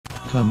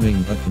Coming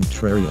up in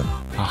Terraria.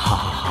 Ha ha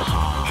ha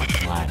ha,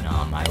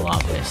 platinum, I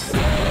love this.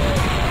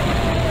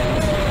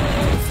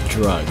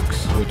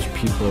 Drugs, which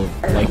people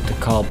like to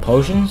call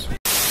potions.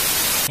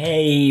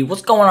 Hey,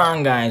 what's going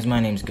on guys? My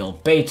name's Gil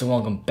Bates and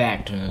welcome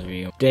back to another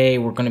video. Today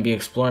we're going to be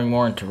exploring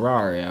more in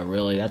Terraria,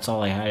 really, that's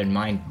all I had in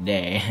mind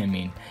today. I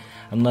mean,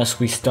 unless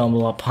we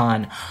stumble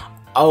upon...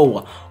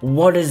 Oh,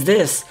 what is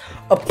this?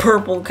 A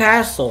purple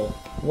castle!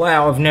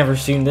 Wow, I've never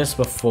seen this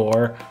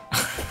before.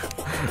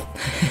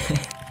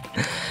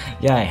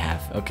 Yeah, I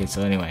have. Okay,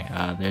 so anyway,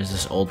 there's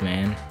this old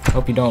man.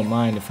 Hope you don't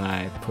mind if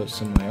I put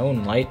some of my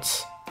own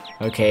lights.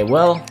 Okay,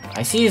 well,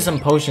 I see some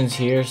potions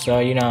here, so,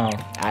 you know,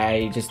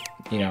 I just,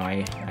 you know,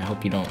 I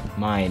hope you don't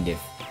mind if...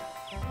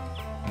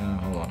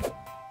 hold on.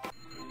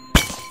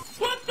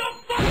 What the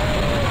fuck?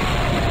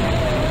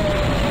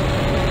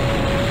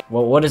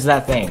 Well, what is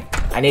that thing?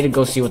 I need to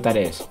go see what that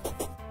is.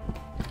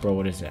 Bro,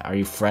 what is it? Are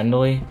you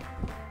friendly?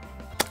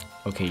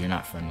 Okay, you're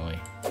not friendly.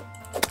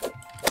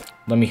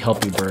 Let me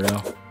help you,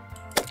 Birdo.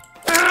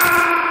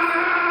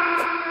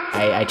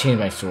 I changed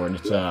my sword.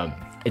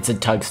 It's a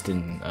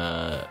tungsten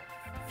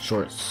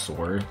short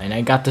sword, and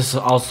I got this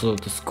also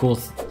this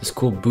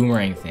cool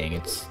boomerang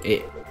thing.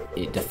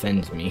 It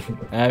defends me.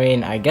 I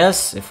mean, I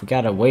guess if we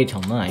gotta wait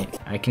till night,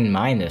 I can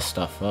mine this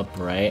stuff up,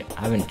 right?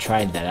 I haven't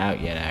tried that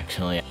out yet,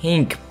 actually.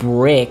 Pink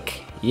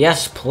brick.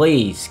 Yes,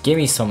 please. Give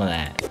me some of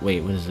that.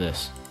 Wait, what is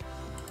this?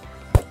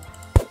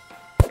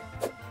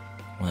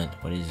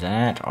 What is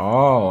that?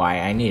 Oh,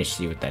 I need to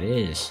see what that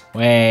is.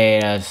 Wait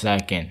a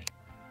second.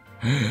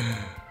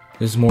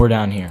 There's more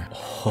down here.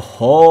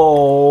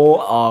 Oh,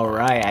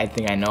 alright. I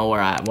think I know what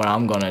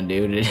I'm gonna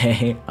do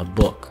today. A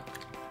book.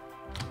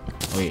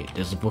 Wait,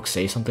 does the book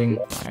say something?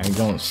 I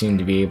don't seem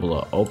to be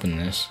able to open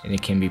this, and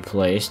it can be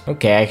placed.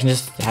 Okay, I can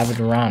just have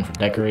it around for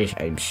decoration.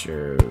 I'm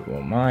sure it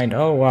won't mind.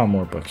 Oh, wow,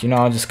 more books. You know,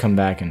 I'll just come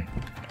back and...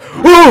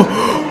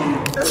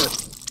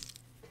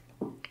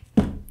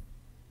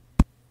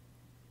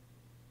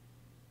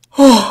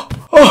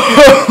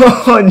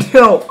 Oh,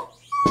 no!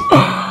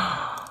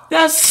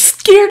 That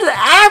scared the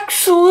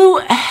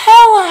absolute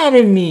hell out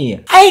of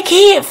me! I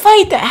can't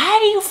fight that! How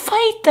do you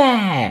fight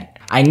that?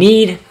 I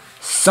need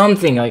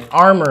something, like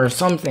armor or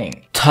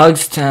something.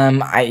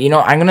 Tungsten,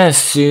 I'm gonna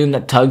assume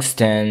that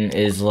tungsten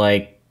is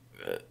like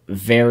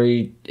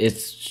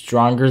it's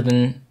stronger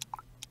than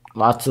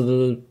lots of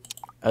the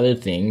other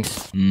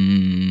things.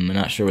 I'm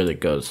not sure where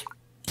that goes.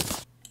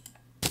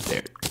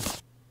 There.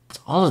 That's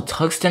all the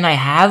tungsten I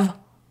have?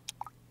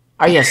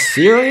 Are you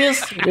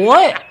serious?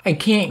 What? I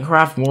can't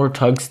craft more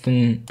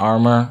tungsten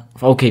armor.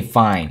 Okay,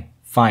 fine.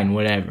 Fine,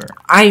 whatever.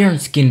 Iron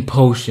skin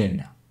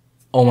potion.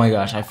 Oh my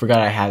gosh, I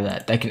forgot I had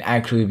that. That can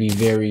actually be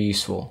very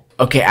useful.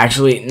 Okay,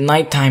 actually,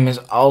 nighttime is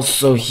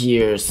also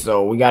here,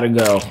 so we gotta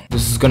go.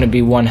 This is gonna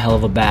be one hell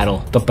of a battle.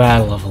 The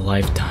battle of a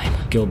lifetime.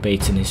 Gil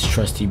Bates and his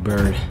trusty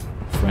bird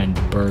friend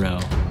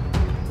Birdo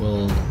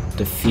will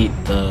defeat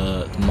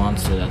the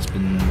monster that's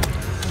been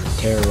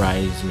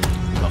terrorizing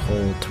the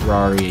whole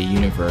Terraria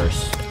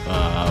universe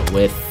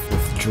with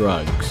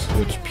drugs,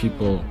 which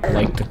people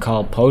like to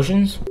call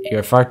potions.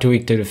 You're far too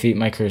weak to defeat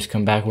my curse.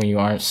 Come back when you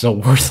aren't so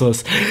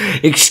worthless.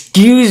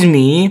 Excuse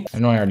me. I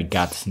know I already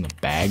got this in the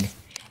bag.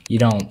 You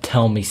don't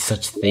tell me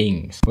such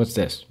things. What's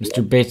this?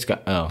 Mr. Bates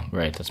got... Oh,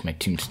 right. That's my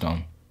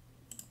tombstone.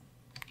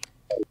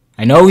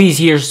 I know he's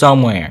here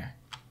somewhere.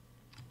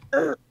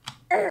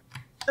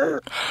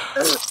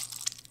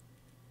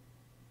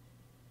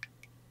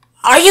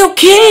 Are you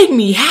kidding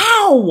me?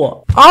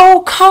 How?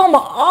 Oh, come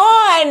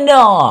on!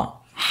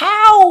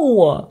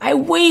 How? I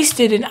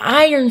wasted an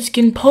iron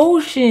skin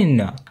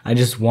potion! I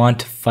just want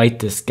to fight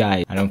this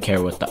guy. I don't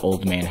care what the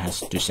old man has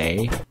to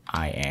say.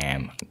 I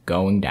am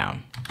going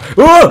down.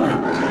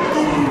 No!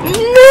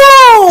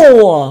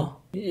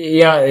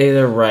 Yeah,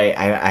 they're right.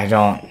 I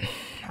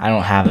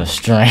don't have the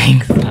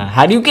strength.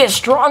 How do you get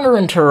stronger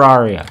in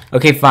Terraria?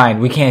 Okay, fine.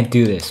 We can't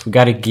do this. We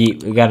gotta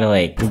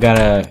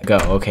go.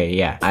 Okay,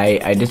 yeah.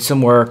 I did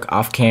some work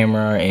off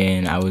camera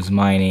and I was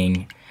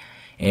mining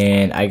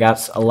and I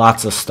got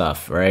lots of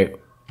stuff, right?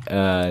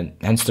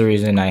 Hence the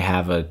reason I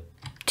have a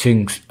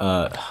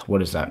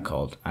what is that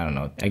called? I don't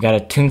know. I got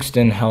a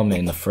tungsten helmet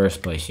in the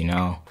first place, you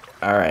know?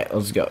 Alright,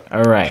 let's go.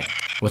 Alright.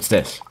 What's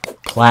this?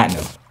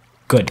 Platinum.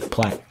 Good,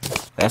 platinum.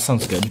 That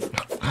sounds good.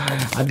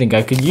 I think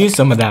I could use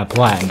some of that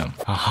platinum.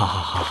 Ha ha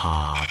ha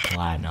ha,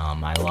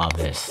 platinum. I love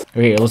this.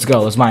 Okay, let's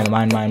go. Let's mine.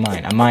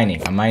 I'm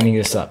mining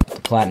this up.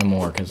 The platinum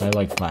ore, because I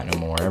like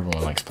platinum ore.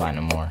 Everyone likes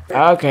platinum ore.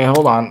 Okay,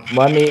 hold on.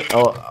 Let me...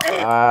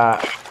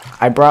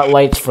 I brought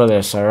lights for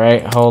this,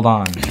 alright? Hold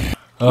on.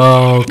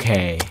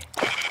 Okay.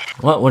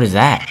 What is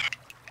that?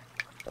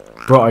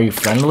 Bro, are you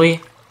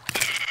friendly?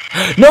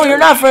 No, you're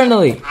not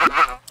friendly!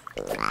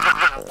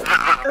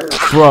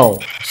 Bro,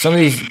 some of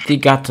these, they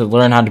got to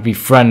learn how to be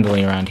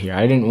friendly around here.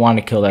 I didn't want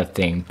to kill that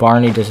thing.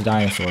 Barney this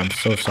dinosaur, I'm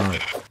so sorry.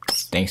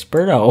 Thanks,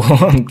 Birdo.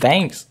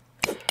 Thanks.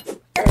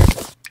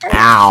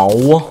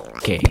 Ow.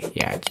 Okay,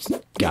 yeah, I just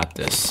got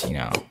this, you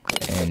know.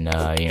 And,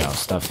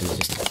 stuff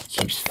just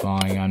keeps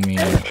falling on me.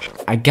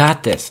 I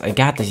got this,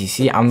 you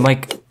see? I'm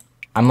like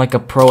a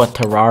pro at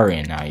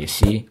Terraria now, you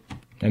see?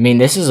 I mean,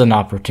 this is an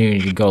opportunity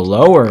to go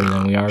lower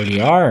than we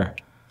already are.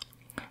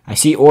 I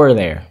see ore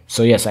there.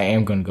 So yes, I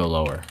am going to go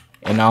lower.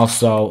 And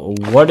also,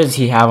 what does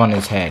he have on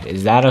his head?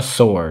 Is that a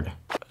sword?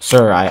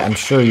 Sir, I'm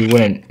sure you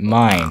wouldn't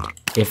mind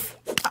if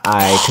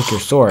I took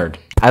your sword.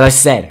 As I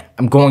said,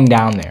 I'm going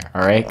down there,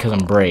 alright? Because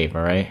I'm brave,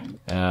 alright?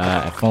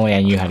 If only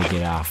I knew how to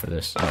get off of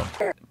this.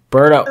 Oh.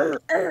 Birdo.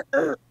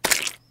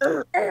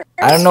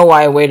 I don't know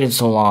why I waited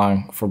so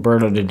long for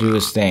Birdo to do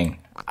his thing.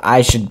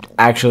 I should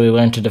actually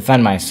learn to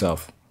defend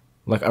myself.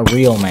 Like a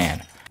real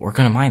man. We're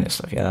gonna mine this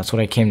stuff. Yeah, that's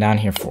what I came down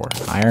here for.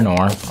 Iron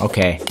ore.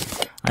 Okay.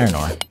 Iron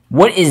ore.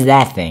 What is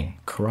that thing?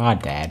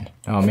 Crawdad.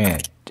 Oh man,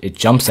 it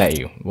jumps at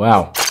you.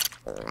 Wow.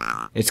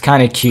 It's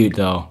kind of cute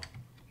though.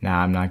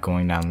 Nah, I'm not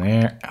going down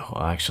there.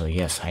 Oh, actually,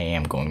 yes, I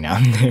am going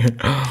down there.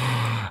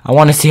 I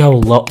want to see how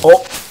low.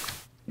 Oh!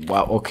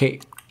 Wow, okay.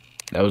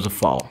 That was a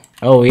fall.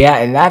 Oh yeah,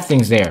 and that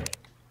thing's there.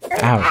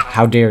 Ow,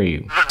 how dare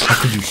you? How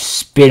could you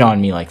spit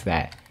on me like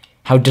that?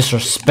 How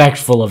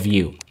disrespectful of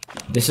you.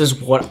 This is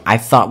what I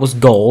thought was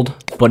gold,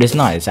 but it's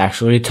not. It's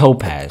actually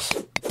topaz.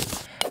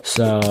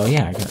 So,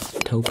 yeah, I got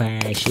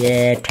topaz.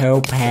 Yeah,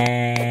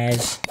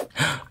 topaz.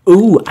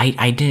 Ooh,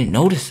 I didn't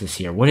notice this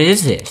here. What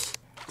is this?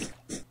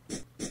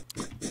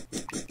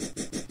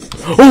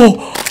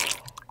 Oh!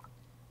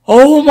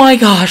 Oh my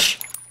gosh!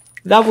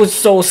 That was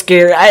so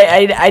scary.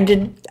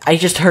 I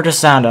just heard a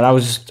sound and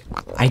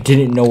I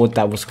didn't know what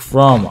that was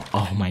from.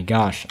 Oh my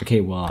gosh.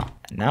 Okay, well,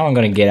 now I'm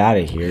gonna get out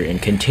of here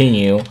and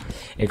continue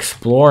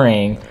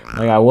exploring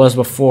like I was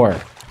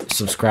before.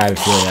 Subscribe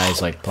if you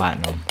guys like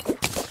platinum.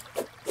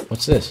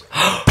 What's this?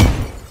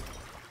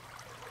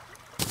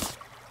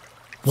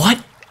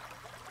 What?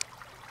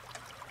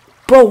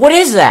 Bro, what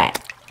is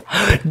that?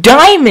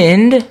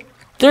 Diamond?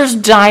 There's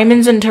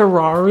diamonds in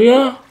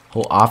Terraria?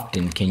 How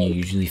often can you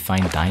usually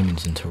find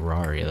diamonds in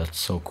Terraria? That's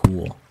so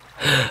cool.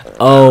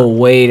 Oh,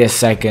 wait a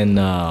second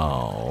though.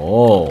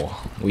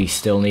 Oh, we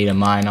still need to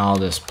mine all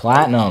this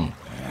platinum.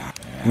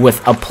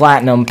 With a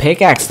platinum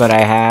pickaxe that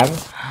I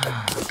have.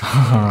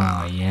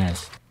 Oh,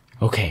 yes.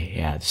 Okay,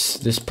 yeah,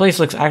 this place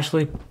looks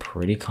actually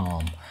pretty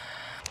calm.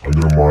 I'm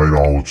gonna mine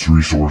all its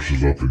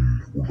resources up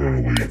and we're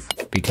gonna leave.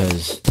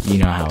 Because you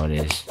know how it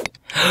is.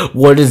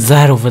 What is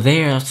that over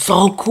there? That's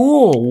so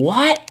cool.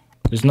 What?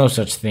 There's no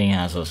such thing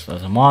as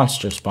a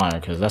monster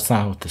spawner, because that's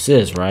not what this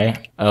is,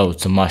 right? Oh,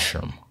 it's a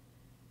mushroom.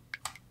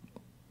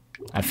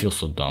 I feel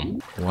so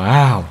dumb.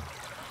 Wow.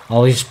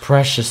 All these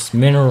precious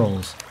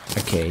minerals.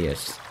 Okay,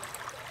 yes.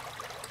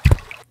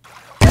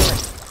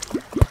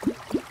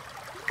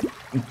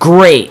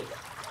 Great.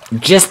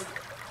 Just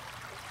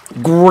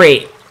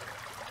great.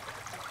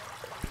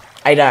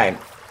 I died.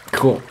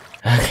 Cool.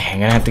 Okay, I'm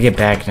gonna have to get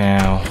back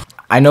now.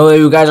 I know that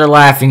you guys are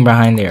laughing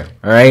behind there,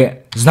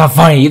 alright? It's not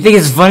funny. You think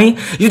it's funny?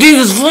 You think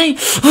it's funny?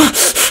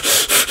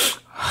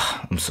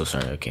 I'm so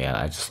sorry. Okay,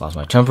 I just lost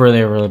my temper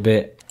there for a little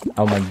bit.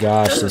 Oh my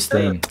gosh, this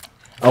thing.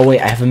 Oh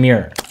wait, I have a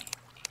mirror.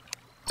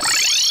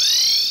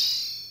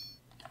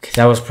 Okay,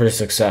 that was pretty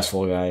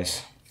successful,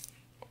 guys.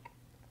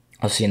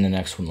 I'll see you in the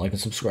next one. Like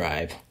and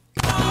subscribe.